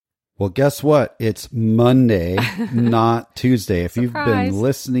Well, guess what? It's Monday, not Tuesday. If you've Surprise. been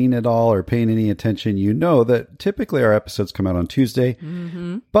listening at all or paying any attention, you know that typically our episodes come out on Tuesday,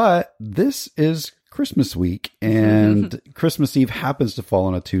 but this is Christmas week and Christmas Eve happens to fall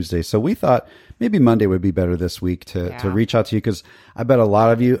on a Tuesday. So we thought maybe Monday would be better this week to reach out to you because I bet a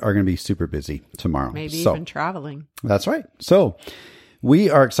lot of you are going to be super busy tomorrow. Maybe even traveling. That's right. So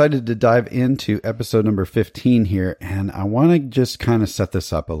we are excited to dive into episode number 15 here, and I want to just kind of set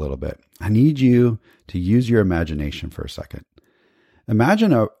this up a little bit. I need you to use your imagination for a second.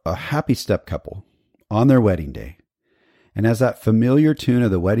 Imagine a happy step couple on their wedding day, and as that familiar tune of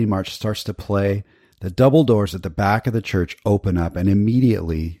the wedding march starts to play, the double doors at the back of the church open up, and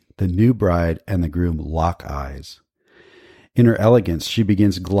immediately the new bride and the groom lock eyes. In her elegance, she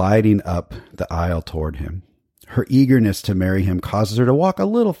begins gliding up the aisle toward him. Her eagerness to marry him causes her to walk a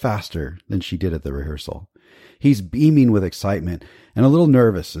little faster than she did at the rehearsal. He's beaming with excitement and a little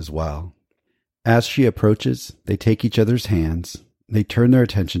nervous as well. As she approaches, they take each other's hands. They turn their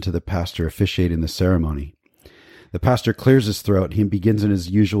attention to the pastor officiating the ceremony. The pastor clears his throat and begins in his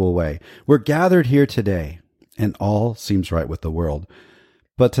usual way. We're gathered here today, and all seems right with the world.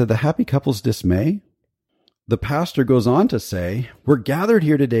 But to the happy couple's dismay, the pastor goes on to say, we're gathered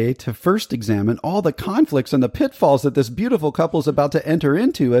here today to first examine all the conflicts and the pitfalls that this beautiful couple is about to enter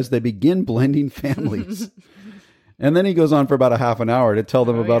into as they begin blending families. And then he goes on for about a half an hour to tell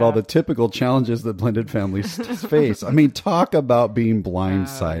them about all the typical challenges that blended families face. I mean, talk about being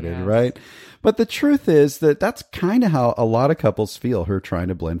blindsided, right? But the truth is that that's kind of how a lot of couples feel who are trying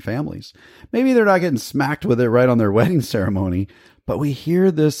to blend families. Maybe they're not getting smacked with it right on their wedding ceremony, but we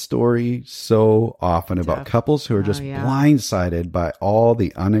hear this story so often about couples who are just blindsided by all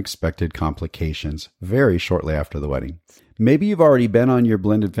the unexpected complications very shortly after the wedding. Maybe you've already been on your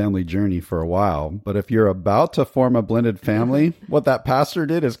blended family journey for a while, but if you're about to form a blended family, what that pastor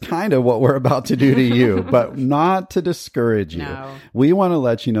did is kind of what we're about to do to you, but not to discourage you. No. We want to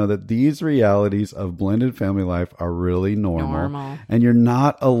let you know that these realities of blended family life are really normal. And you're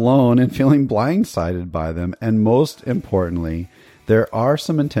not alone in feeling blindsided by them. And most importantly, there are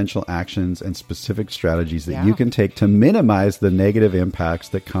some intentional actions and specific strategies that you can take to minimize the negative impacts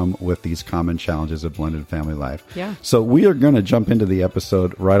that come with these common challenges of blended family life. Yeah. So we are going to jump into the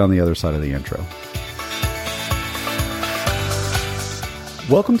episode right on the other side of the intro.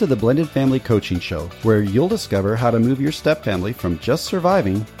 Welcome to the Blended Family Coaching Show, where you'll discover how to move your step family from just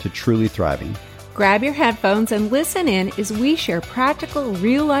surviving to truly thriving. Grab your headphones and listen in as we share practical,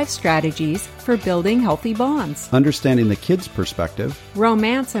 real-life strategies for building healthy bonds, understanding the kids' perspective,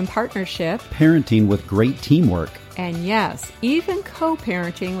 romance and partnership, parenting with great teamwork, and yes, even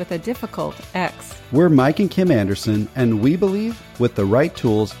co-parenting with a difficult ex. We're Mike and Kim Anderson, and we believe with the right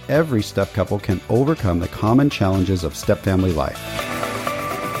tools, every step couple can overcome the common challenges of step family life.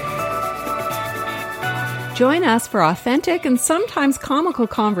 Join us for authentic and sometimes comical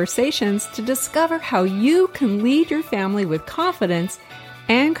conversations to discover how you can lead your family with confidence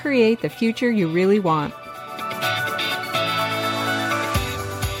and create the future you really want.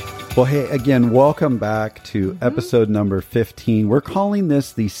 Well, hey, again, welcome back to episode number 15. We're calling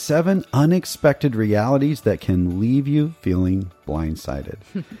this the 7 unexpected realities that can leave you feeling blindsided.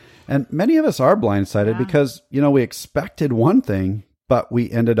 And many of us are blindsided because, we expected one thing, but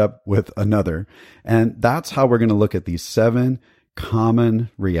we ended up with another. And that's how we're going to look at these 7 common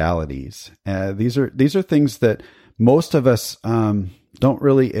realities. These are things that most of us don't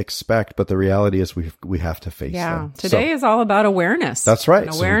really expect, but the reality is we have to face them. Today is all about awareness. That's right.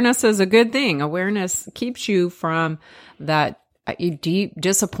 And awareness is a good thing. Awareness keeps you from that deep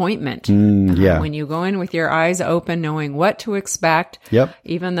disappointment. When you go in with your eyes open, knowing what to expect,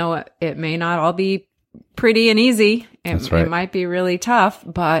 even though it may not all be pretty and easy. It might be really tough,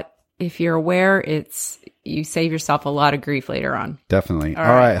 but if you're aware, you save yourself a lot of grief later on. Definitely. All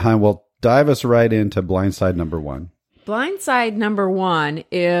right, hon. Well, dive us right into blindside number 1. Blindside number 1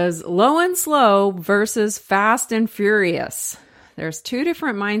 is low and slow versus fast and furious. There's 2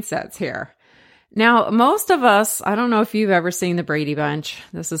 different mindsets here. Now, most of us, I don't know if you've ever seen The Brady Bunch.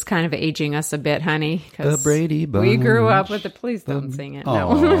 This is kind of aging us a bit, honey. The Brady Bunch. We grew up with please don't sing it.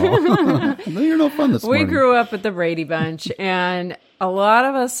 No. No, you're no fun this morning. We grew up with The Brady Bunch, and a lot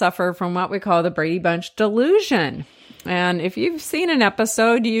of us suffer from what we call the Brady Bunch delusion. And if you've seen an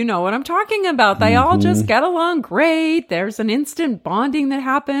episode, you know what I'm talking about. They all just get along great. There's an instant bonding that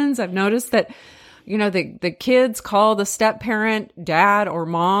happens. I've noticed that the kids call the step parent dad or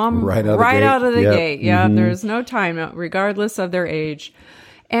mom right out of the gate. Yeah, there's no time, regardless of their age.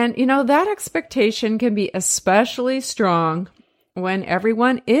 And, that expectation can be especially strong when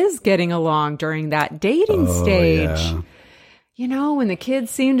everyone is getting along during that dating stage. when the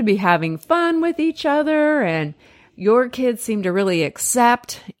kids seem to be having fun with each other and your kids seem to really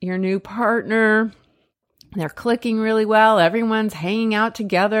accept your new partner, they're clicking really well, everyone's hanging out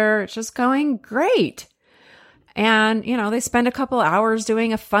together, it's just going great. And, they spend a couple hours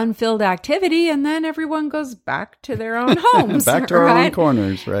doing a fun-filled activity and then everyone goes back to their own homes. Back to our own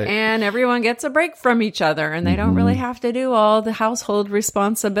corners, right? And everyone gets a break from each other and they don't really have to do all the household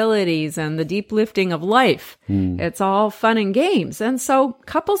responsibilities and the deep lifting of life. It's all fun and games. And so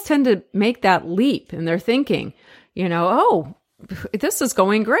couples tend to make that leap in their thinking, oh, this is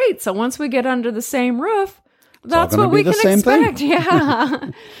going great. So once we get under the same roof, that's what we can expect.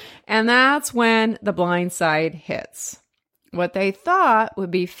 Yeah. And that's when the blind side hits. What they thought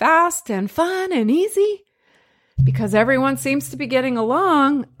would be fast and fun and easy, because everyone seems to be getting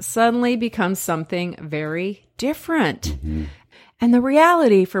along, suddenly becomes something very different. And the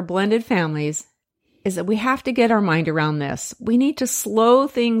reality for blended families is that we have to get our mind around this. We need to slow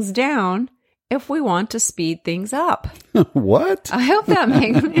things down if we want to speed things up. What? I hope that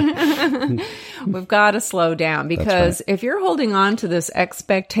makes We've got to slow down, because if you're holding on to this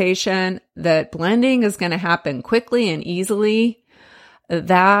expectation that blending is going to happen quickly and easily,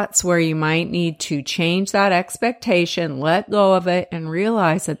 that's where you might need to change that expectation, let go of it, and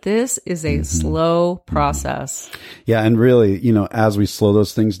realize that this is a slow process. Yeah. And really, as we slow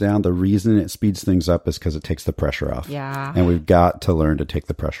those things down, the reason it speeds things up is because it takes the pressure off. Yeah. And we've got to learn to take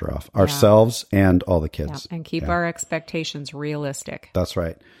the pressure off ourselves and all the kids. Yeah. And keep our expectations realistic. That's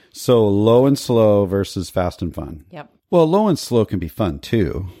right. So low and slow versus fast and fun. Yep. Well, low and slow can be fun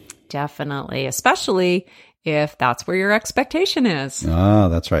too. Definitely. Especially if that's where your expectation is. Ah,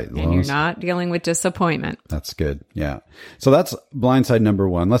 that's right. And you're not dealing with disappointment. That's good. Yeah. So that's blindside number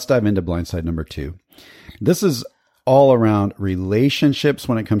 1. Let's dive into blindside number 2. This is all around relationships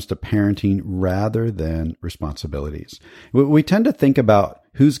when it comes to parenting rather than responsibilities. We tend to think about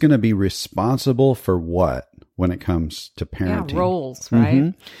who's going to be responsible for what when it comes to parenting. Yeah, roles,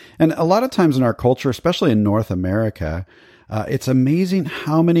 right? And a lot of times in our culture, especially in North America, it's amazing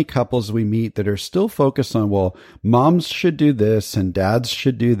how many couples we meet that are still focused on, well, moms should do this and dads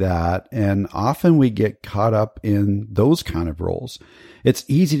should do that. And often we get caught up in those kind of roles. It's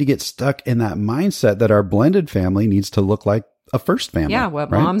easy to get stuck in that mindset that our blended family needs to look like a first family. Yeah, what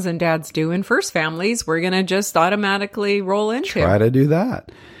moms and dads do in first families, we're going to just automatically roll into. Try to do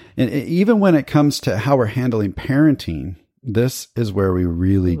that. And even when it comes to how we're handling parenting, this is where we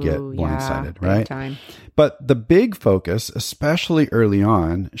really get blindsided, right? Big time. But the big focus, especially early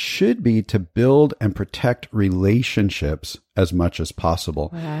on, should be to build and protect relationships as much as possible.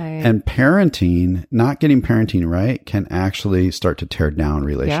 Right. And parenting, not getting parenting right, can actually start to tear down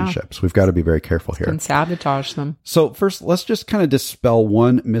relationships. Yeah. We've got to be very careful here. Can sabotage them. So first, let's just kind of dispel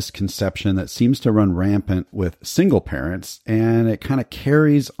one misconception that seems to run rampant with single parents, and it kind of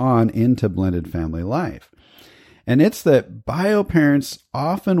carries on into blended family life. And it's that bio parents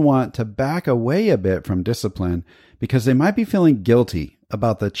often want to back away a bit from discipline because they might be feeling guilty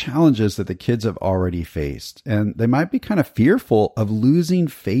about the challenges that the kids have already faced. And they might be kind of fearful of losing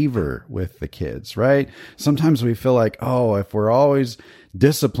favor with the kids, right? Sometimes we feel like, oh, if we're always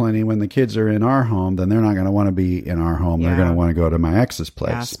disciplining when the kids are in our home, then they're not going to want to be in our home. Yeah. They're going to want to go to my ex's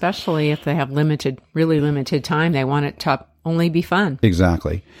place. Yeah, especially if they have really limited time. They want it to only be fun.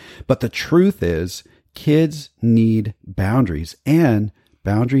 Exactly. But the truth is, kids need boundaries, and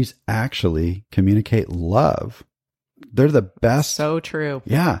boundaries actually communicate love. They're the best. So true.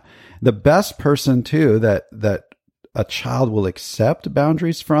 Yeah. The best person too that a child will accept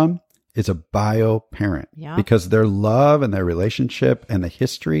boundaries from is a bio parent. Yeah. Because their love and their relationship and the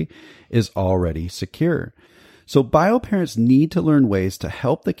history is already secure. So bio parents need to learn ways to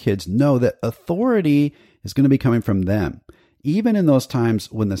help the kids know that authority is going to be coming from them, even in those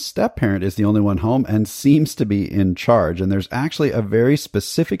times when the step parent is the only one home and seems to be in charge. And there's actually a very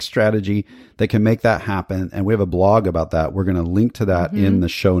specific strategy that can make that happen. And we have a blog about that. We're going to link to that in the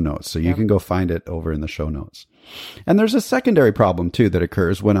show notes. So you can go find it over in the show notes. And there's a secondary problem too that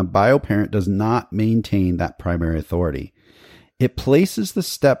occurs when a bio parent does not maintain that primary authority. It places the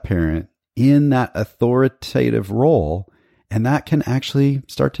step parent in that authoritative role, and that can actually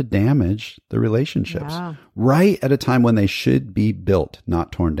start to damage the relationships right at a time when they should be built,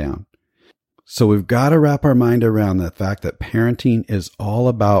 not torn down. So we've got to wrap our mind around the fact that parenting is all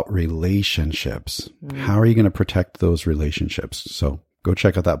about relationships. How are you going to protect those relationships? So go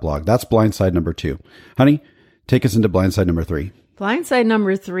check out that blog. That's blindside number 2. Honey, take us into blindside number 3. Blindside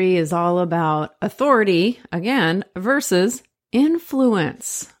number 3 is all about authority, again, versus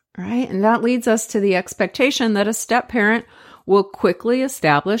influence, right? And that leads us to the expectation that a step parent will quickly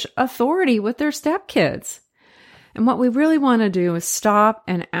establish authority with their stepkids. And what we really want to do is stop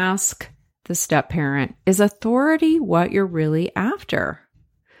and ask the step parent, is authority what you're really after?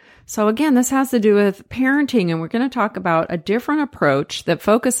 So again, this has to do with parenting, and we're going to talk about a different approach that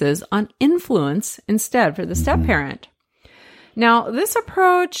focuses on influence instead for the step parent. Now, this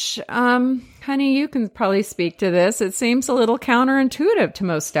approach, honey, you can probably speak to this. It seems a little counterintuitive to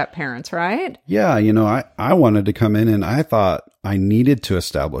most step parents, right? Yeah, I wanted to come in and I thought I needed to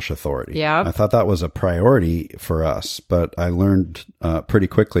establish authority. Yeah. I thought that was a priority for us, but I learned pretty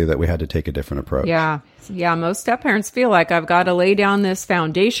quickly that we had to take a different approach. Yeah. Yeah, most step parents feel like I've got to lay down this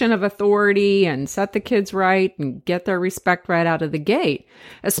foundation of authority and set the kids right and get their respect right out of the gate,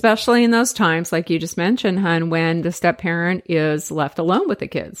 especially in those times, like you just mentioned, hon, when the step parent is left alone with the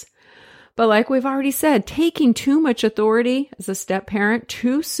kids. But like we've already said, taking too much authority as a step parent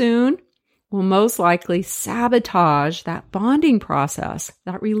too soon will most likely sabotage that bonding process,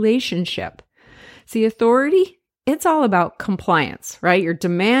 that relationship. See, authority, it's all about compliance, right? You're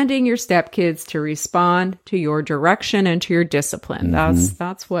demanding your stepkids to respond to your direction and to your discipline.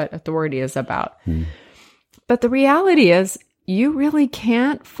 That's what authority is about. But the reality is, you really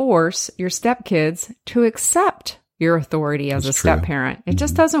can't force your stepkids to accept your authority as a step parent. It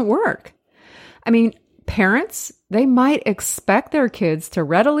just doesn't work. I mean, parents, they might expect their kids to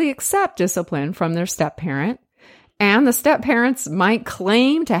readily accept discipline from their step parent, and the step parents might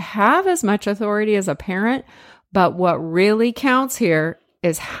claim to have as much authority as a parent. But what really counts here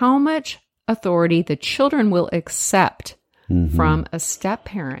is how much authority the children will accept from a step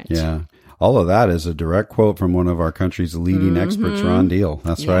parent. Yeah. All of that is a direct quote from one of our country's leading experts, Ron Deal.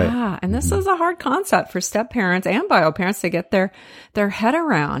 That's right. Yeah. And this is a hard concept for step parents and bio parents to get their head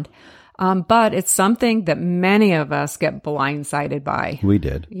around. But it's something that many of us get blindsided by. We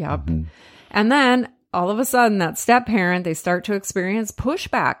did. Yep. And then all of a sudden, that step parent, they start to experience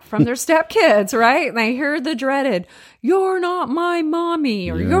pushback from their step kids, right? And they hear the dreaded, "You're not my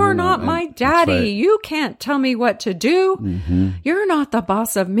mommy," or "You're not my daddy. Right. You can't tell me what to do. You're not the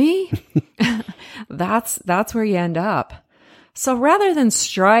boss of me." That's where you end up. So rather than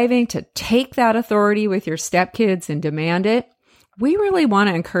striving to take that authority with your stepkids and demand it, we really want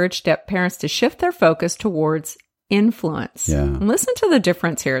to encourage step parents to shift their focus towards influence. Yeah. And listen to the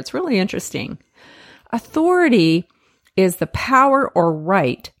difference here. It's really interesting. Authority is the power or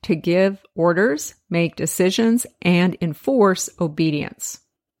right to give orders, make decisions, and enforce obedience.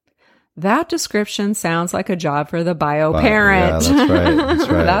 That description sounds like a job for the bio parent. Yeah, that's right. That's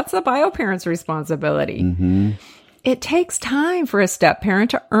right. That's the bio parent's responsibility. It takes time for a step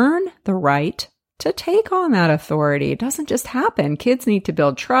parent to earn the right to take on that authority. It doesn't just happen. Kids need to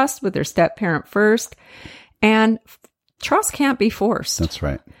build trust with their step parent first, and trust can't be forced. That's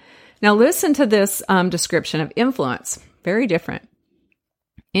right. Now listen to this description of influence. Very different.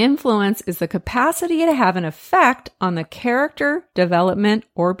 Influence is the capacity to have an effect on the character, development,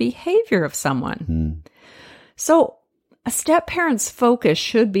 or behavior of someone. So a step parent's focus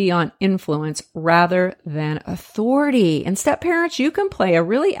should be on influence rather than authority. And step parents, you can play a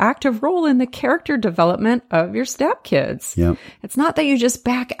really active role in the character development of your stepkids. Yep. It's not that you just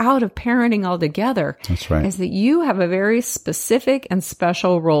back out of parenting altogether. That's right. It's that you have a very specific and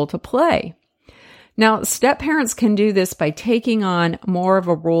special role to play. Now, step parents can do this by taking on more of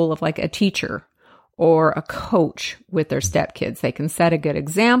a role of like a teacher or a coach with their stepkids. They can set a good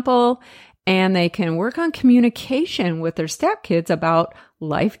example, and they can work on communication with their stepkids about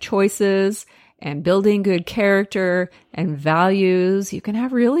life choices and building good character and values. You can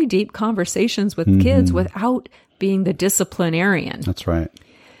have really deep conversations with kids without being the disciplinarian. That's right.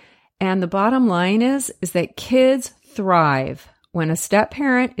 And the bottom line is that kids thrive when a step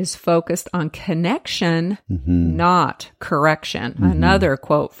parent is focused on connection, not correction. Another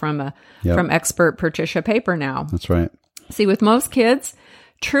quote from from expert Patricia Paper now. That's right. See, with most kids,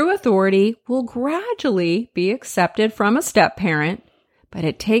 true authority will gradually be accepted from a step parent, but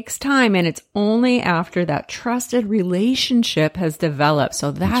it takes time, and it's only after that trusted relationship has developed.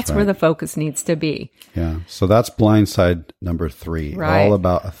 So that's where the focus needs to be. Yeah. So that's blindside number 3, all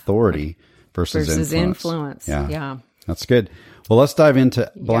about authority versus influence. Yeah. That's good. Well, let's dive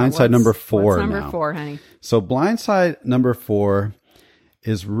into blindside number 4 what's number now. 4, honey? So blindside number 4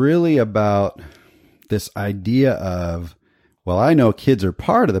 is really about this idea of, well, I know kids are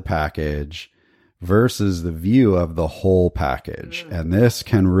part of the package versus the view of the whole package. And this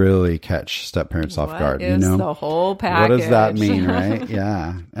can really catch step-parents off guard. What is the whole package? What does that mean, right?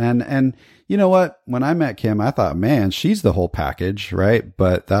 Yeah. And you know what? When I met Kim, I thought, man, she's the whole package, right?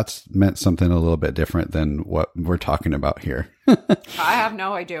 But that's meant something a little bit different than what we're talking about here. I have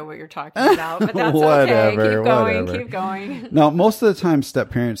no idea what you're talking about, but that's Whatever, okay. Keep going. Now, most of the time,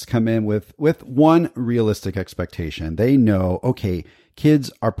 step-parents come in with one realistic expectation. They know, okay,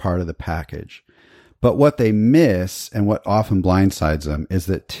 kids are part of the package. But what they miss and what often blindsides them is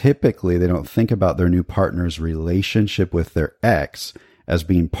that typically they don't think about their new partner's relationship with their ex as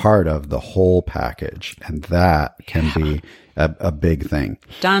being part of the whole package. And that can be a big thing.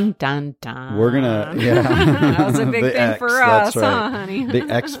 Dun, dun, dun. We're going to, that was a big thing X, for us, that's right. huh, honey? The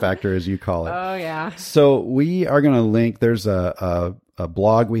X factor, as you call it. Oh, yeah. So we are going to link, there's a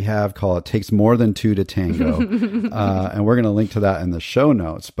blog we have called It Takes More Than Two to Tango. And we're going to link to that in the show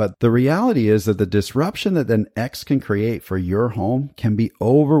notes. But the reality is that the disruption that an ex can create for your home can be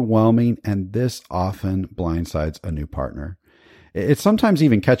overwhelming. And this often blindsides a new partner. It sometimes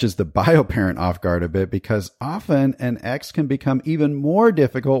even catches the bio parent off guard a bit because often an ex can become even more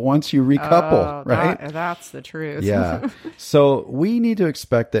difficult once you recouple, right? That's the truth. Yeah. So we need to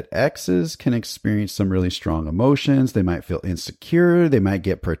expect that exes can experience some really strong emotions. They might feel insecure. They might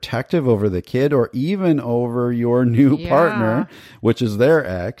get protective over the kid or even over your new partner, which is their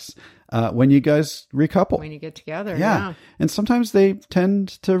ex. When you guys recouple. When you get together. Yeah. And sometimes they tend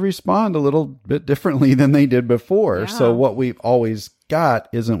to respond a little bit differently than they did before. Yeah. So what we've always got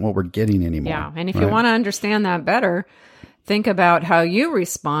isn't what we're getting anymore. Yeah. And if you want to understand that better, think about how you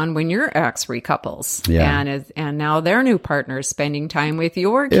respond when your ex recouples. Yeah. And now their new partner is spending time with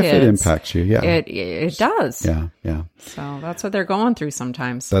your kids. If it impacts you, yeah. It does. Yeah. Yeah. So that's what they're going through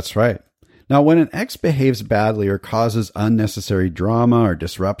sometimes. That's right. Now, when an ex behaves badly or causes unnecessary drama or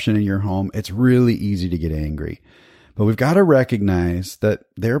disruption in your home, it's really easy to get angry. But we've got to recognize that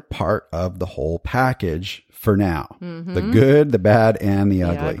they're part of the whole package for now. Mm-hmm. The good, the bad, and the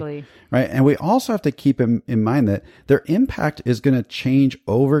ugly. Right? And we also have to keep in mind that their impact is going to change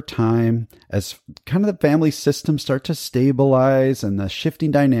over time as kind of the family systems start to stabilize and the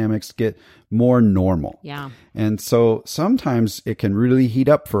shifting dynamics get more normal. Yeah. And so sometimes it can really heat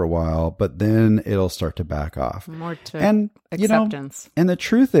up for a while, but then it'll start to back off. More to You acceptance. know, and the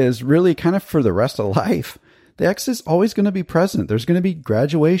truth is really kind of for the rest of life, the ex is always going to be present. There's going to be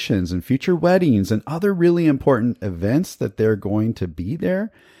graduations and future weddings and other really important events that they're going to be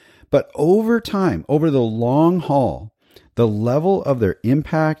there. But over time, over the long haul, the level of their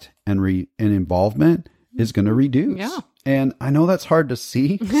impact and involvement is going to reduce. Yeah. And I know that's hard to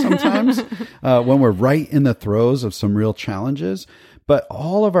see sometimes when we're right in the throes of some real challenges, but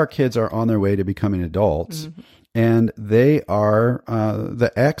all of our kids are on their way to becoming adults. Mm-hmm. And they are,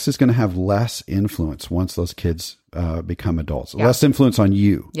 the ex is going to have less influence once those kids become adults. Yeah. Less influence on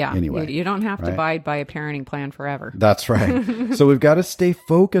you. Yeah. Anyway. You don't have to abide by a parenting plan forever. That's right. So we've got to stay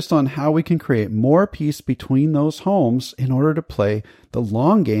focused on how we can create more peace between those homes in order to play the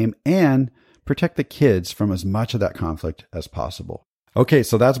long game and protect the kids from as much of that conflict as possible. Okay,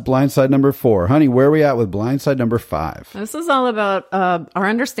 so that's blindside number 4. Honey, where are we at with blindside number 5? This is all about our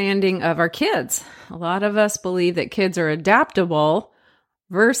understanding of our kids. A lot of us believe that kids are adaptable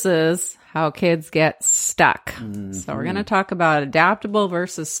versus how kids get stuck. Mm-hmm. So we're going to talk about adaptable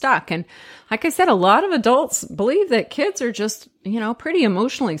versus stuck. And like I said, a lot of adults believe that kids are just, pretty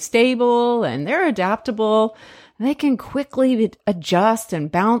emotionally stable and they're adaptable. They can quickly adjust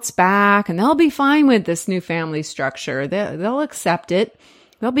and bounce back, and they'll be fine with this new family structure. They'll accept it.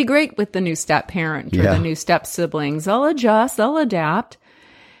 They'll be great with the new step parent or the new step siblings. They'll adjust, they'll adapt.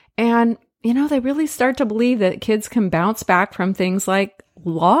 And, they really start to believe that kids can bounce back from things like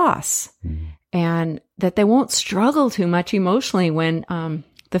loss and that they won't struggle too much emotionally when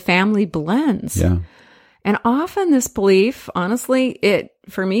the family blends. Yeah. And often this belief, honestly,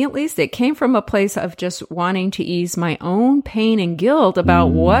 for me at least, it came from a place of just wanting to ease my own pain and guilt about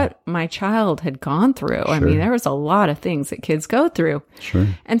what my child had gone through. Sure. I mean, there was a lot of things that kids go through. Sure.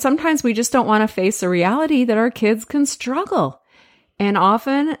 And sometimes we just don't want to face the reality that our kids can struggle. And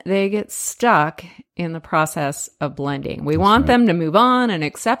often they get stuck in the process of blending. We want them to move on and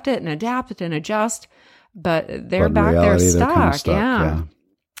accept it and adapt it and adjust, but they're back there stuck. Kind of stuck. Yeah.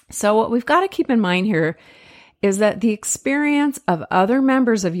 So what we've got to keep in mind here is that the experience of other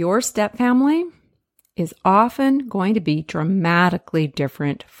members of your step family is often going to be dramatically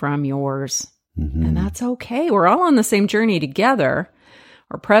different from yours. Mm-hmm. And that's okay. We're all on the same journey together.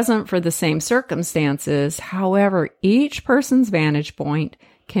 We're present for the same circumstances. However, each person's vantage point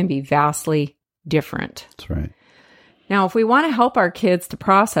can be vastly different. That's right. Now, if we want to help our kids to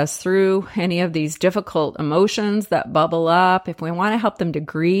process through any of these difficult emotions that bubble up, if we want to help them to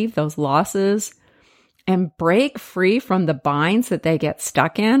grieve those losses and break free from the binds that they get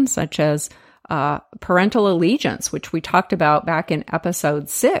stuck in, such as parental allegiance, which we talked about back in episode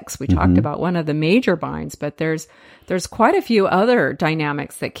 6. We talked about one of the major binds, but there's quite a few other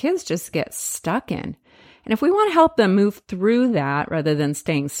dynamics that kids just get stuck in. And if we want to help them move through that rather than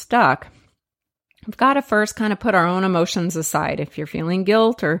staying stuck, we've got to first kind of put our own emotions aside. If you're feeling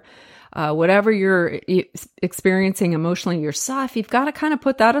guilt or whatever you're experiencing emotionally yourself, you've got to kind of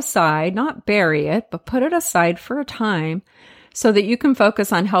put that aside, not bury it, but put it aside for a time so that you can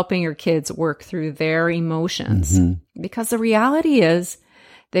focus on helping your kids work through their emotions. Because the reality is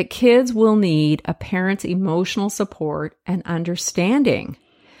that kids will need a parent's emotional support and understanding,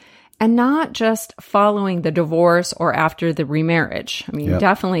 and not just following the divorce or after the remarriage. I mean,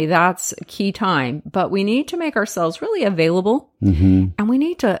 definitely that's a key time, but we need to make ourselves really available, and we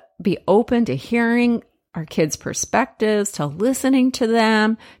need to be open to hearing our kids' perspectives, to listening to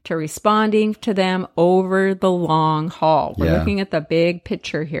them, to responding to them over the long haul. We're looking at the big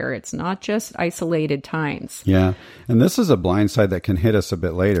picture here. It's not just isolated times. Yeah. And this is a blind side that can hit us a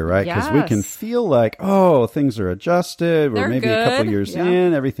bit later, right? Because we can feel like, oh, things are adjusted. We're maybe a couple years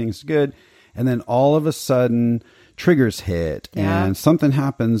in, everything's good. And then all of a sudden, triggers hit and something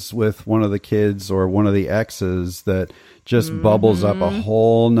happens with one of the kids or one of the exes that just bubbles up a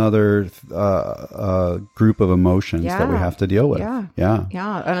whole nother group of emotions that we have to deal with. Yeah.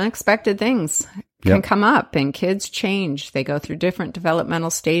 Unexpected things can come up, and kids change. They go through different developmental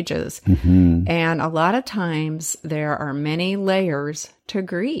stages. And a lot of times there are many layers to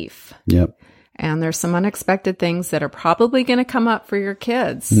grief. And there's some unexpected things that are probably going to come up for your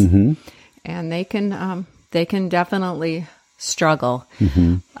kids. And they can definitely struggle.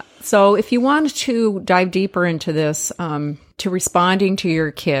 So if you want to dive deeper into this, to responding to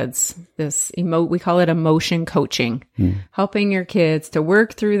your kids, we call it emotion coaching, helping your kids to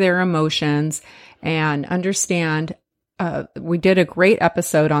work through their emotions and understand. We did a great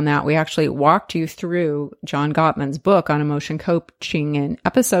episode on that. We actually walked you through John Gottman's book on emotion coaching in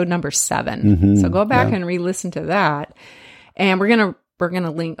episode number 7. So go back and re-listen to that. And we're going to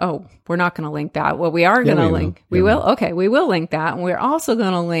link, we're not going to link that. Well, we are going to link. We will. Okay. We will link that. And we're also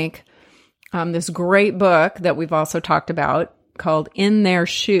going to link this great book that we've also talked about called In Their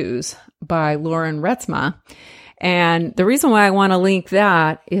Shoes by Lauren Retzma. And the reason why I want to link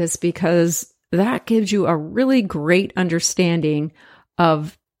that is because that gives you a really great understanding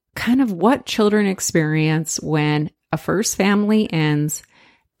of kind of what children experience when a first family ends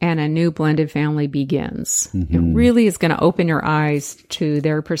and a new blended family begins. It really is going to open your eyes to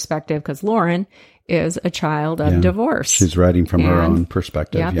their perspective, because Lauren is a child of divorce. She's writing from her own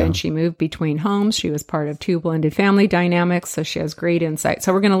perspective. And she moved between homes. She was part of 2 blended family dynamics, so she has great insight.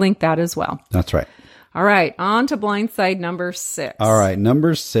 So we're going to link that as well. That's right. All right, on to blindside number 6. All right,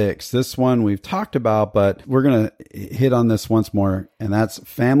 number 6. This one we've talked about, but we're going to hit on this once more, and that's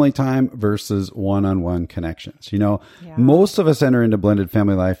family time versus one-on-one connections. You know, most of us enter into blended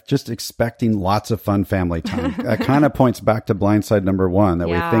family life just expecting lots of fun family time. That kind of points back to blindside number 1, that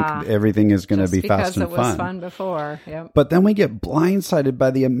we think everything is going to be fast and fun. Because it was fun before. But then we get blindsided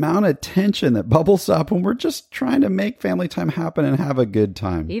by the amount of tension that bubbles up when we're just trying to make family time happen and have a good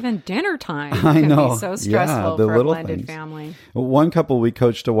time. Even dinner time. I know. So stressful for a blended family. One couple we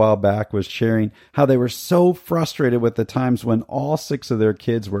coached a while back was sharing how they were so frustrated with the times when all 6 of their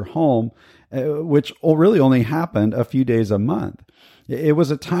kids were home, which really only happened a few days a month. It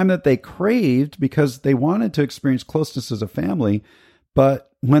was a time that they craved because they wanted to experience closeness as a family, but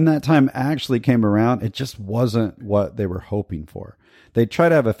when that time actually came around, it just wasn't what they were hoping for. They'd try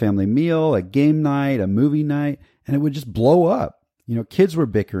to have a family meal, a game night, a movie night, and it would just blow up. You know, kids were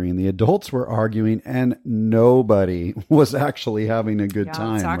bickering, the adults were arguing, and nobody was actually having a good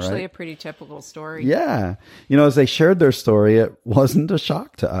time. It's actually a pretty typical story. Yeah. You know, as they shared their story, it wasn't a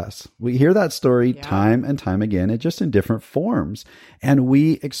shock to us. We hear that story time and time again, just in different forms. And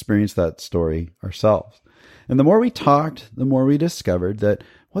we experienced that story ourselves. And the more we talked, the more we discovered that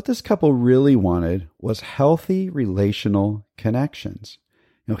what this couple really wanted was healthy relational connections.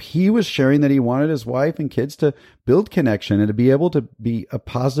 You know, he was sharing that he wanted his wife and kids to build connection and to be able to be a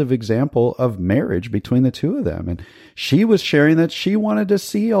positive example of marriage between the 2 of them. And she was sharing that she wanted to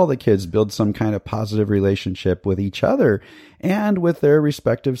see all the kids build some kind of positive relationship with each other and with their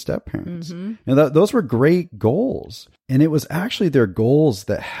respective step-parents. And those were great goals. And it was actually their goals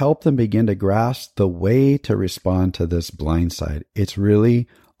that helped them begin to grasp the way to respond to this blind side. It's really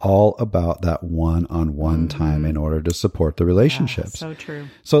all about that one-on-one time in order to support the relationships. Yeah, so true.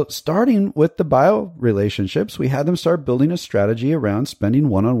 So starting with the bio relationships, we had them start building a strategy around spending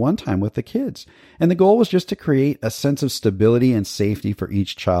one-on-one time with the kids. And the goal was just to create a sense of stability and safety for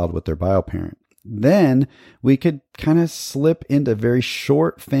each child with their bio parent. Then we could kind of slip into very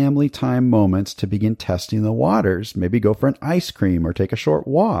short family time moments to begin testing the waters, maybe go for an ice cream or take a short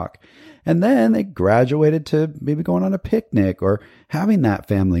walk. And then they graduated to maybe going on a picnic or having that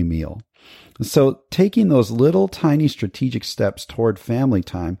family meal. So taking those little tiny strategic steps toward family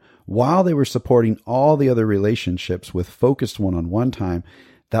time while they were supporting all the other relationships with focused one-on-one time,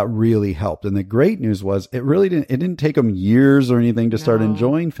 that really helped. And the great news was it didn't take them years or anything to start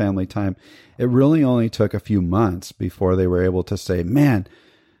enjoying family time. It really only took a few months before they were able to say, man,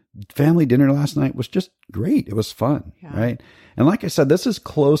 family dinner last night was just great. It was fun, right? And like I said, this is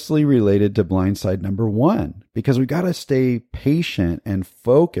closely related to blindside number 1, because we got to stay patient and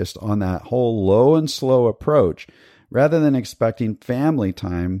focused on that whole low and slow approach rather than expecting family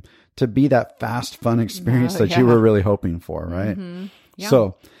time to be that fast, fun experience that you were really hoping for, right? Mm-hmm. Yeah.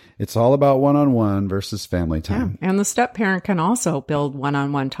 So it's all about one-on-one versus family time. Yeah. And the step parent can also build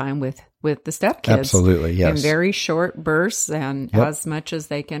one-on-one time with the step kids. Absolutely, yes. In very short bursts and as much as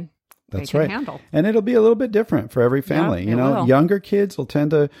they can. That's they can right. handle. And it'll be a little bit different for every family. Yeah, will. Younger kids will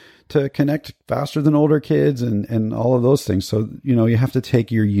tend to connect faster than older kids and all of those things. So, you have to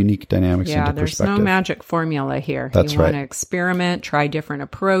take your unique dynamics into there's perspective. no magic formula here. That's you right. want to experiment, try different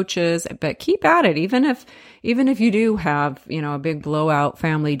approaches, but keep at it. Even if you do have, a big blowout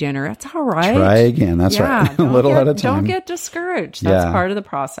family dinner, it's all right. Try again. That's right. A little at a time. Don't get discouraged. That's part of the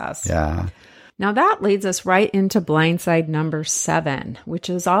process. Yeah. Now that leads us right into blindside number 7,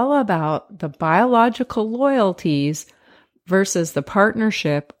 which is all about the biological loyalties versus the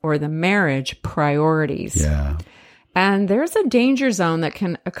partnership or the marriage priorities. Yeah. And there's a danger zone that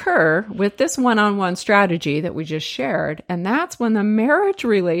can occur with this one-on-one strategy that we just shared. And that's when the marriage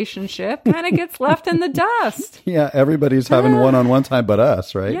relationship kind of gets left in the dust. Yeah. Everybody's having one-on-one time but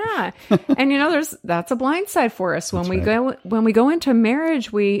us, right? Yeah. And that's a blind side for us. When we go into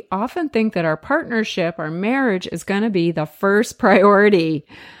marriage, we often think that our partnership, our marriage is going to be the first priority.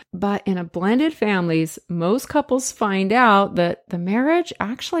 But in a blended families, most couples find out that the marriage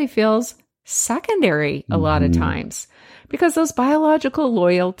actually feels secondary a lot of times because those biological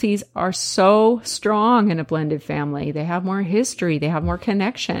loyalties are so strong in a blended family. They have more history, they have more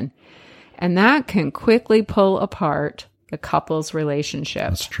connection, and that can quickly pull apart the couple's relationship.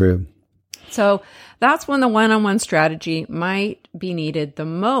 That's true. So that's when the one-on-one strategy might be needed the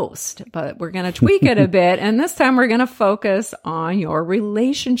most, but we're going to tweak it a bit. And this time we're going to focus on your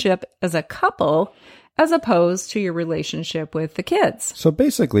relationship as a couple as opposed to your relationship with the kids. So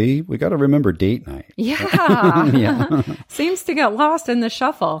basically, we got to remember date night. Yeah. Seems to get lost in the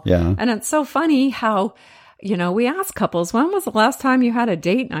shuffle. Yeah. And it's so funny how, we ask couples, when was the last time you had a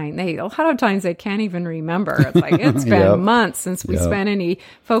date night? And a lot of times they can't even remember. It's like, it's been months since we spent any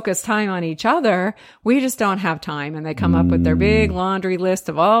focused time on each other. We just don't have time. And they come up with their big laundry list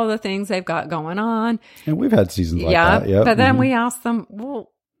of all the things they've got going on. And we've had seasons like that. Yeah. But then we ask them, well,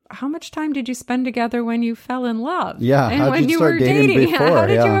 how much time did you spend together when you fell in love? Yeah. And when you start were dating? before? How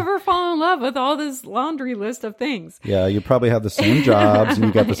did you ever fall in love with all this laundry list of things? Yeah. You probably have the same jobs and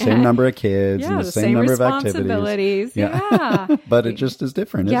you got the same number of kids and the same number of activities. Yeah. But it just is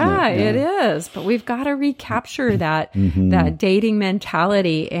different, isn't it? Yeah, it is. But we've got to recapture that, that dating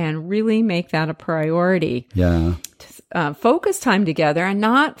mentality and really make that a priority. Yeah. Focus time together and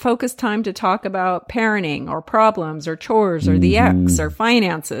not focus time to talk about parenting or problems or chores or the ex or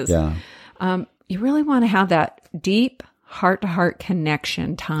finances. Yeah. You really want to have that deep heart-to-heart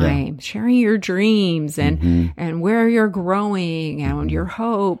connection time, sharing your dreams and where you're growing and your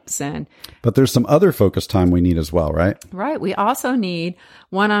hopes. But there's some other focus time we need as well, right? Right. We also need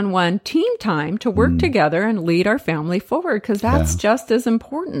one-on-one team time to work together and lead our family forward because that's just as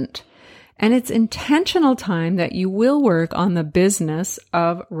important. And it's intentional time that you will work on the business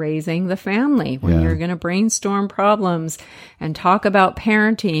of raising the family when you're going to brainstorm problems and talk about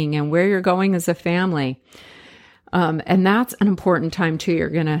parenting and where you're going as a family. And that's an important time too. You're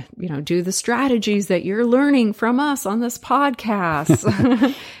going to, do the strategies that you're learning from us on this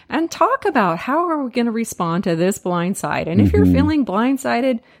podcast and talk about how are we going to respond to this blindside. And if you're feeling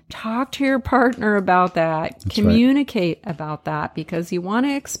blindsided, talk to your partner about that. That's communicate about that because you want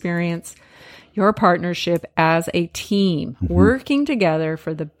to experience your partnership as a team, working together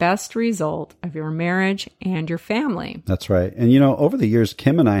for the best result of your marriage and your family. That's right. And, over the years,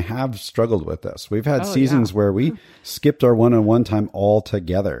 Kim and I have struggled with this. We've had seasons where we skipped our one-on-one time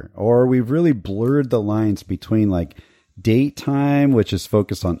altogether, or we've really blurred the lines between date time, which is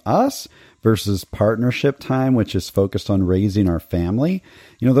focused on us, versus partnership time, which is focused on raising our family.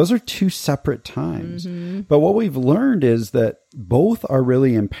 Those are two separate times. But what we've learned is that both are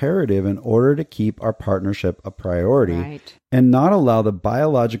really imperative in order to keep our partnership a priority and not allow the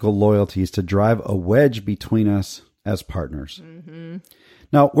biological loyalties to drive a wedge between us as partners.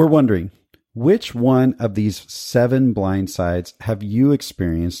 Now, we're wondering, which one of these 7 blind sides have you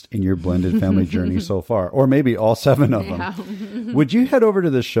experienced in your blended family journey so far? Or maybe all 7 of them. Would you head over to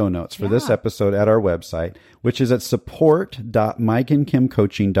the show notes for this episode at our website, which is at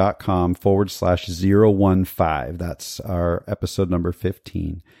support.mikeandkimcoaching.com/015. That's our episode number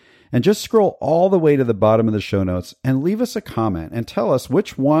 15. And just scroll all the way to the bottom of the show notes and leave us a comment and tell us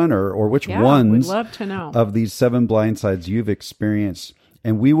which one or which ones we'd love to know of these 7 blind sides you've experienced.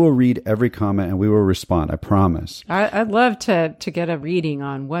 And we will read every comment and we will respond. I promise. I'd love to get a reading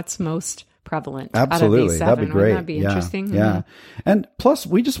on what's most prevalent. Absolutely. Out of these 7. That'd be great. That'd be interesting. Yeah. And plus,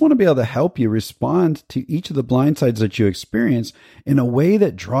 we just want to be able to help you respond to each of the blind sides that you experience in a way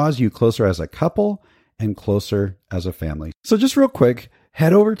that draws you closer as a couple and closer as a family. So just real quick,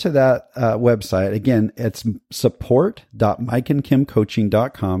 head over to that website. Again, it's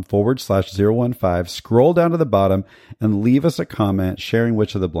support.mikeandkimcoaching.com/015. Scroll down to the bottom and leave us a comment sharing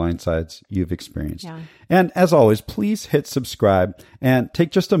which of the blind sides you've experienced. And as always, please hit subscribe and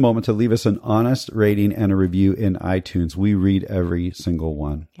take just a moment to leave us an honest rating and a review in iTunes. We read every single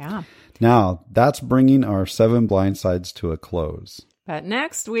one. Now, that's bringing our 7 blind sides to a close. But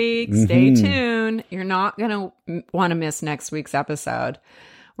next week, stay tuned. You're not going to want to miss next week's episode.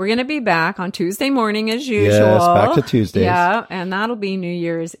 We're going to be back on Tuesday morning as usual. Yes, back to Tuesdays. Yeah, and that'll be New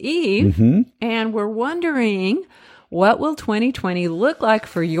Year's Eve. And we're wondering, what will 2020 look like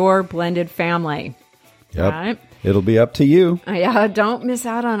for your blended family? Yep. Right? It'll be up to you. Yeah, don't miss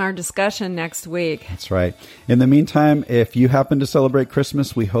out on our discussion next week. That's right. In the meantime, if you happen to celebrate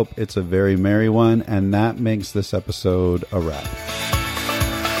Christmas, we hope it's a very merry one. And that makes this episode a wrap.